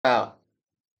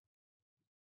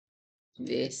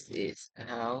This is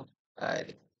how I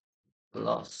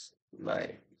lost my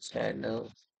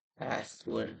channel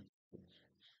password.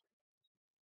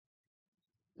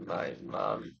 My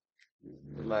mom,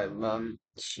 my mom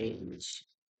changed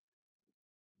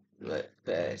my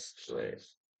password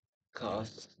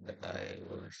cause I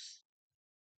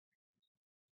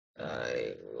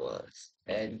was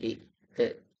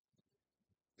addicted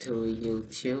to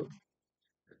YouTube.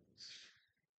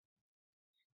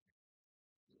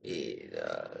 It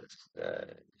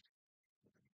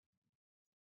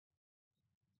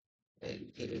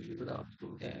it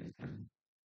locked down.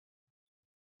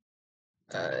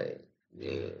 I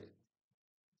knew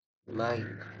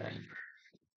Minecraft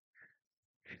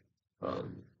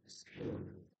from school,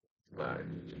 but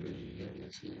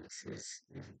Jesus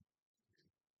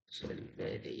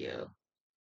video.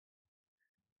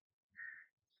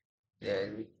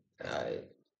 Then I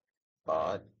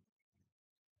bought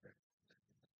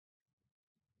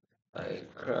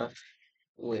Minecraft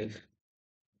with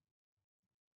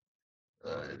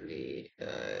money. I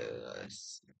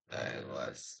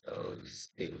was so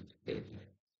stupid.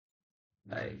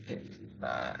 I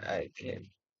can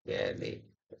get it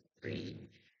free.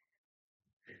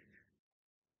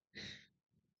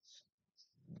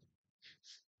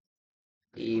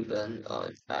 Even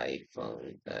on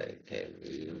iPhone, I can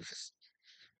use.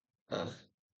 Uh,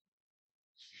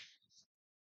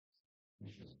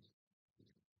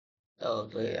 oh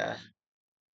yeah.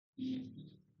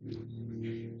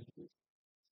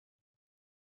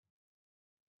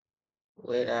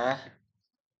 Wait,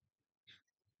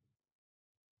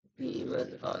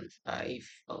 even on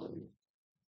iPhone,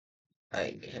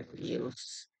 I can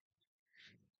use.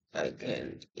 I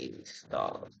can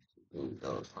install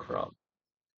Google Chrome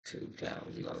to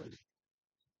download.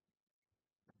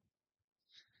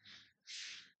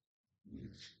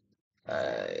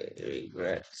 I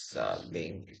regret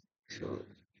subbing to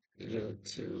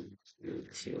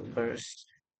YouTubers.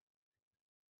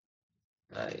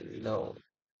 I know,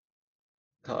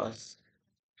 cause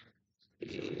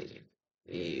if,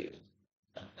 if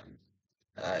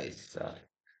I saw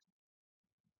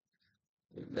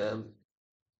the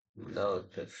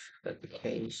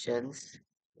notifications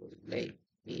make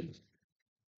me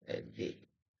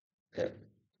addicted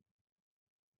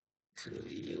to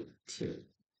YouTube,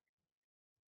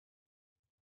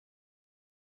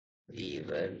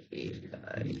 even if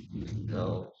I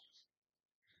know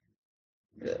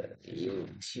the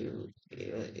YouTube,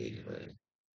 even if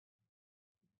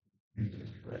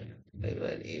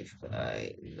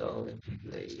I know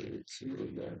the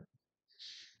YouTuber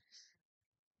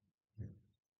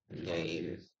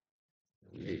name,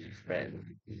 different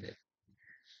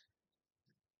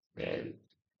and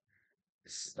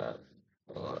stuff,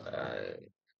 or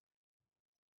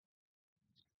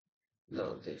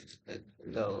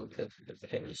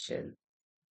notification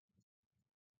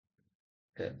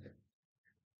that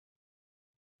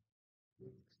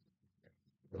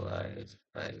why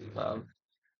my mom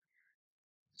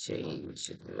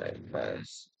changed my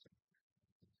past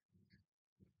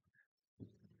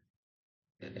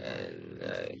and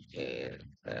I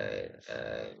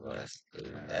was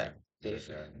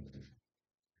inactive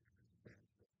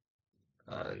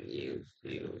on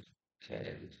YouTube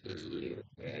and you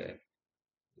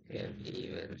can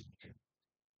even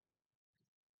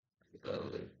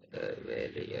go the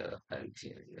video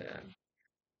until now.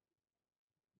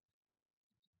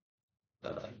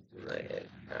 My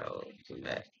account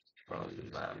back from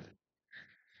mom.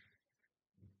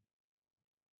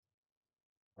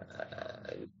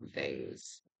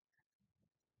 Things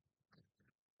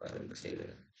until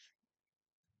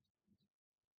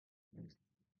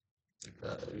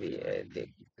be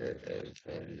addicted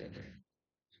and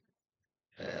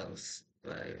else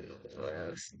my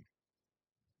else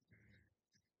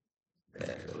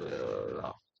that will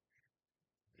lock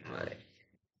my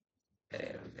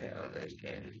account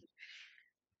again.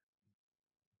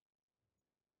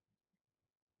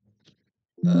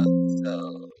 Uh,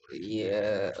 so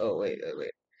yeah. Oh wait.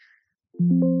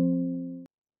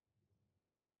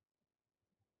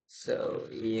 So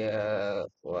yeah.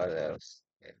 What else?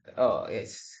 Oh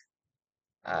yes.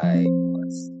 I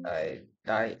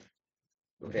died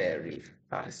very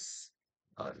fast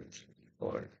on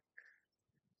keyboard,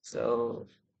 so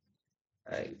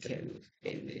I can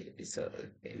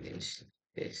finish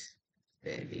this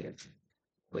video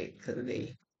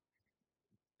quickly,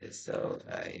 so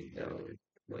I don't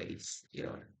waste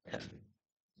your time.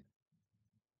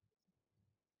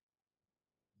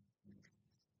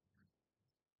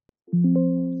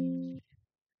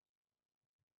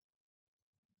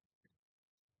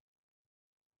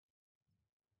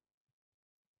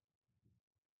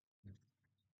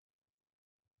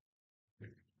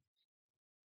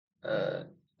 uh,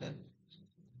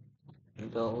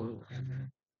 don't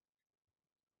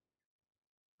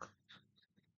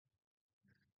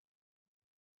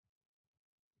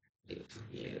if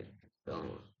you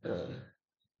don't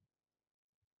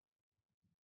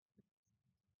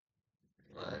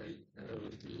want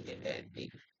to be an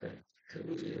addict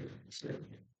career. So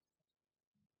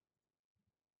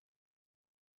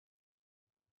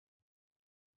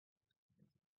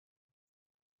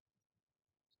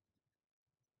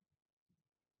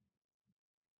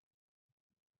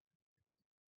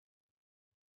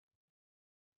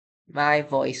my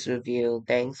voice review.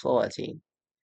 Thanks for watching.